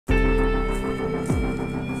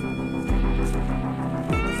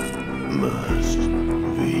must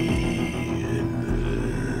be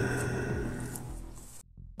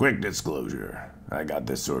Quick disclosure, I got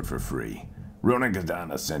this sword for free. Ronin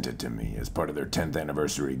Katana sent it to me as part of their 10th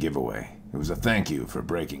anniversary giveaway. It was a thank you for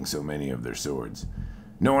breaking so many of their swords.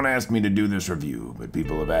 No one asked me to do this review, but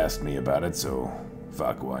people have asked me about it, so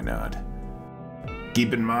fuck, why not?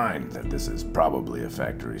 Keep in mind that this is probably a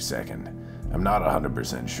factory second. I'm not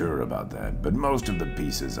 100% sure about that, but most of the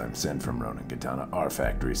pieces I'm sent from Ronin Katana are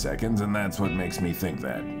factory seconds, and that's what makes me think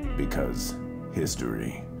that, because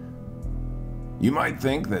history. You might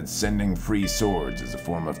think that sending free swords is a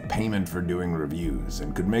form of payment for doing reviews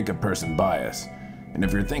and could make a person biased, and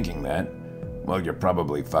if you're thinking that, well, you're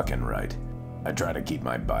probably fucking right. I try to keep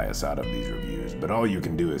my bias out of these reviews, but all you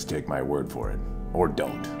can do is take my word for it. Or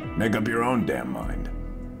don't. Make up your own damn mind.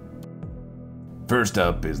 First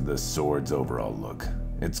up is the sword's overall look.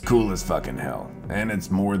 It's cool as fucking hell, and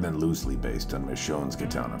it's more than loosely based on Michonne's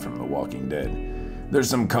katana from The Walking Dead. There's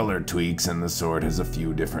some color tweaks and the sword has a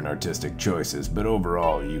few different artistic choices, but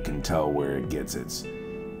overall you can tell where it gets its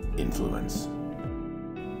influence.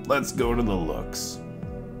 Let's go to the looks.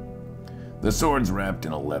 The sword's wrapped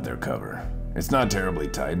in a leather cover. It's not terribly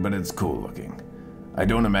tight, but it's cool looking. I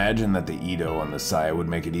don't imagine that the Ito on the saya would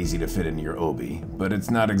make it easy to fit into your obi, but it's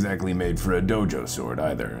not exactly made for a dojo sword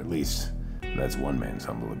either, at least that's one man's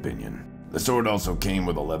humble opinion. The sword also came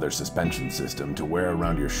with a leather suspension system to wear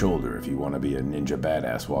around your shoulder if you want to be a ninja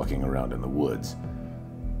badass walking around in the woods.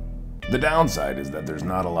 The downside is that there's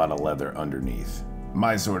not a lot of leather underneath.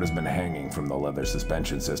 My sword has been hanging from the leather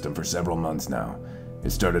suspension system for several months now.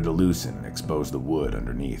 It started to loosen and expose the wood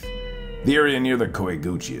underneath. The area near the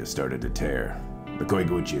koiguchi has started to tear. The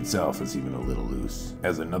koiguchi itself is even a little loose.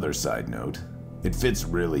 As another side note, it fits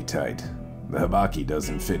really tight. The habaki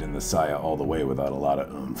doesn't fit in the saya all the way without a lot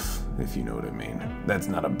of oomph, if you know what I mean. That's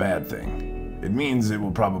not a bad thing. It means it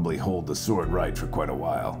will probably hold the sword right for quite a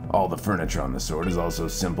while. All the furniture on the sword is also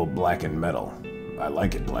simple blackened metal. I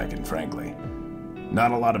like it blackened, frankly.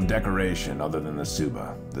 Not a lot of decoration other than the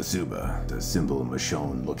tsuba. The tsuba, the simple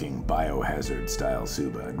Michonne-looking biohazard-style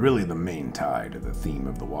tsuba, and really the main tie to the theme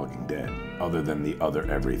of The Walking Dead, other than the other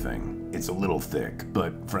everything. It's a little thick,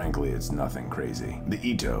 but frankly it's nothing crazy. The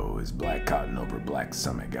Ito is black cotton over black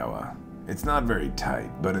samegawa. It's not very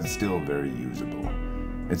tight, but it's still very usable.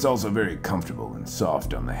 It's also very comfortable and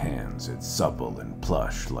soft on the hands. It's supple and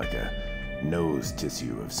plush, like a nose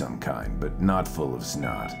tissue of some kind, but not full of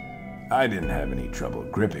snot. I didn't have any trouble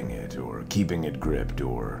gripping it, or keeping it gripped,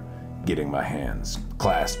 or getting my hands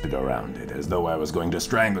clasped around it as though I was going to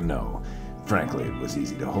strangle. No, frankly it was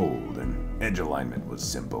easy to hold, and edge alignment was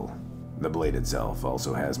simple. The blade itself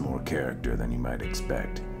also has more character than you might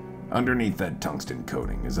expect. Underneath that tungsten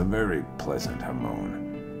coating is a very pleasant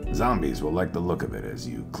hamon. Zombies will like the look of it as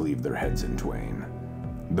you cleave their heads in twain.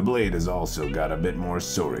 The blade has also got a bit more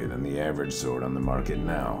sori than the average sword on the market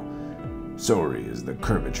now. Sori is the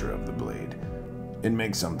curvature of the blade. It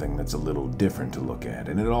makes something that's a little different to look at,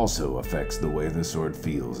 and it also affects the way the sword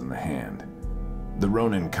feels in the hand. The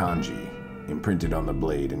Ronin kanji, imprinted on the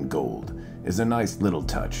blade in gold, is a nice little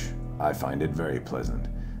touch. I find it very pleasant.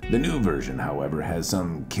 The new version, however, has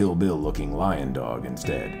some Kill Bill looking lion dog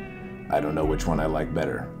instead. I don't know which one I like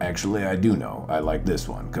better. Actually, I do know. I like this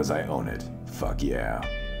one, cause I own it. Fuck yeah.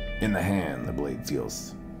 In the hand, the blade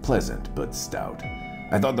feels pleasant but stout.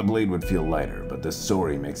 I thought the blade would feel lighter, but the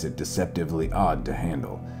sori makes it deceptively odd to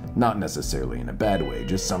handle. Not necessarily in a bad way,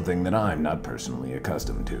 just something that I'm not personally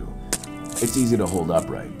accustomed to. It's easy to hold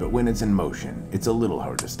upright, but when it's in motion, it's a little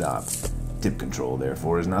hard to stop. Tip control,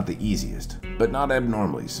 therefore, is not the easiest, but not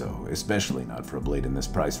abnormally so, especially not for a blade in this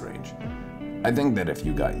price range. I think that if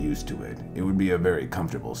you got used to it, it would be a very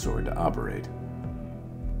comfortable sword to operate.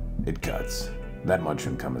 It cuts. That much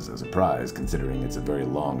shouldn't come as a surprise, considering it's a very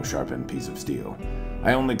long, sharpened piece of steel.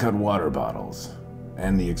 I only cut water bottles,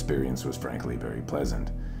 and the experience was frankly very pleasant.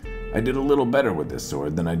 I did a little better with this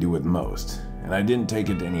sword than I do with most, and I didn't take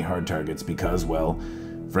it to any hard targets because, well,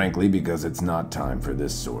 frankly because it's not time for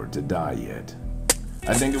this sword to die yet.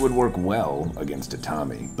 I think it would work well against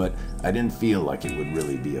tatami, but I didn't feel like it would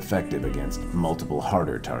really be effective against multiple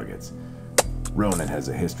harder targets. Ronin has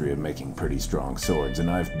a history of making pretty strong swords, and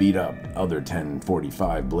I've beat up other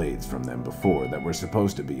 1045 blades from them before that were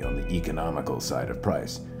supposed to be on the economical side of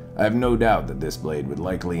price. I have no doubt that this blade would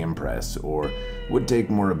likely impress, or would take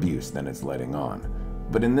more abuse than it's letting on.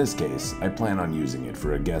 But in this case, I plan on using it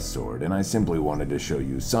for a guest sword, and I simply wanted to show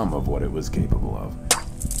you some of what it was capable of.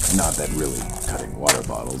 Not that really cutting water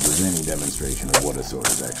bottles is any demonstration of what a sword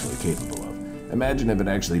is actually capable of. Imagine if it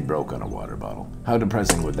actually broke on a water bottle. How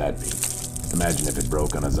depressing would that be? Imagine if it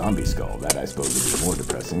broke on a zombie skull. That I suppose would be more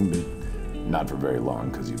depressing, but Not for very long,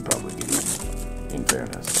 because you'd probably get eaten, in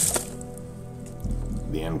fairness.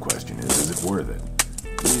 The end question is it worth it?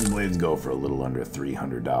 These blades go for a little under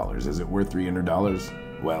 $300. Is it worth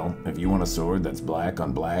 $300? Well, if you want a sword that's black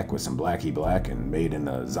on black with some blacky black and made in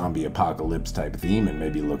a zombie apocalypse type theme and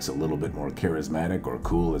maybe looks a little bit more charismatic or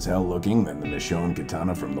cool as hell looking than the Michonne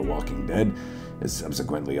Katana from The Walking Dead, is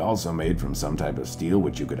subsequently also made from some type of steel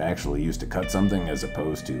which you could actually use to cut something as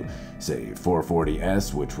opposed to, say,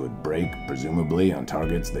 440S, which would break, presumably, on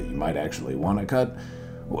targets that you might actually want to cut,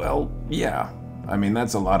 well, yeah. I mean,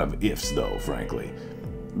 that's a lot of ifs though, frankly.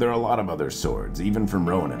 There are a lot of other swords, even from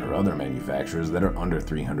Ronin or other manufacturers, that are under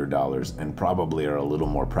 $300 and probably are a little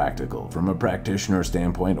more practical from a practitioner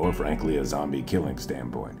standpoint or frankly a zombie killing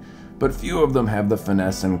standpoint. But few of them have the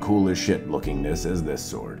finesse and cool as shit lookingness as this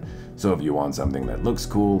sword. So if you want something that looks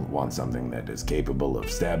cool, want something that is capable of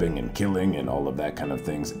stabbing and killing and all of that kind of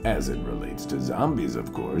things as it relates to zombies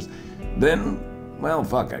of course, then, well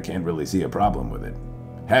fuck, I can't really see a problem with it.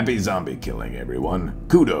 Happy zombie killing everyone,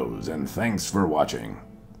 kudos and thanks for watching.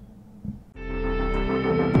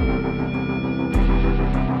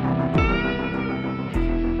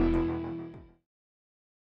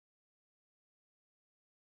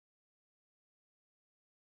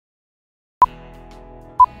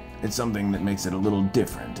 It's something that makes it a little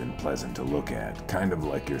different and pleasant to look at, kind of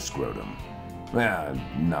like your scrotum.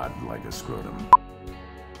 Not like a scrotum.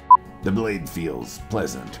 The blade feels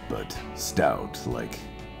pleasant, but stout, like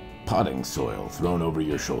potting soil thrown over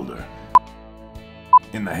your shoulder.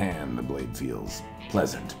 In the hand, the blade feels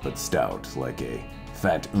pleasant, but stout, like a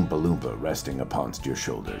fat Oompa Loompa resting upon your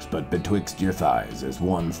shoulders, but betwixt your thighs is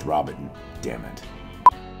one throbbing, damn it.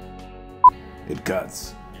 It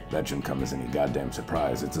cuts. That shouldn't come as any goddamn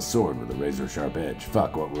surprise. It's a sword with a razor-sharp edge.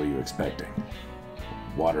 Fuck, what were you expecting?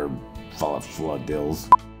 Water flood dills?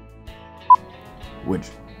 Which,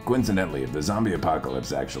 coincidentally, if the zombie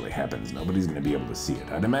apocalypse actually happens, nobody's gonna be able to see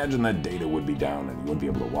it. I'd imagine that data would be down and you wouldn't be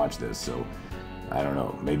able to watch this, so I don't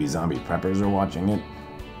know, maybe zombie preppers are watching it?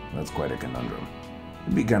 That's quite a conundrum.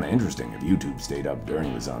 It'd be kinda interesting if YouTube stayed up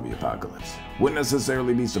during the zombie apocalypse. Wouldn't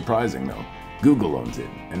necessarily be surprising though. Google owns it,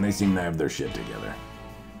 and they seem to have their shit together.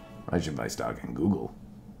 I should buy stock in Google.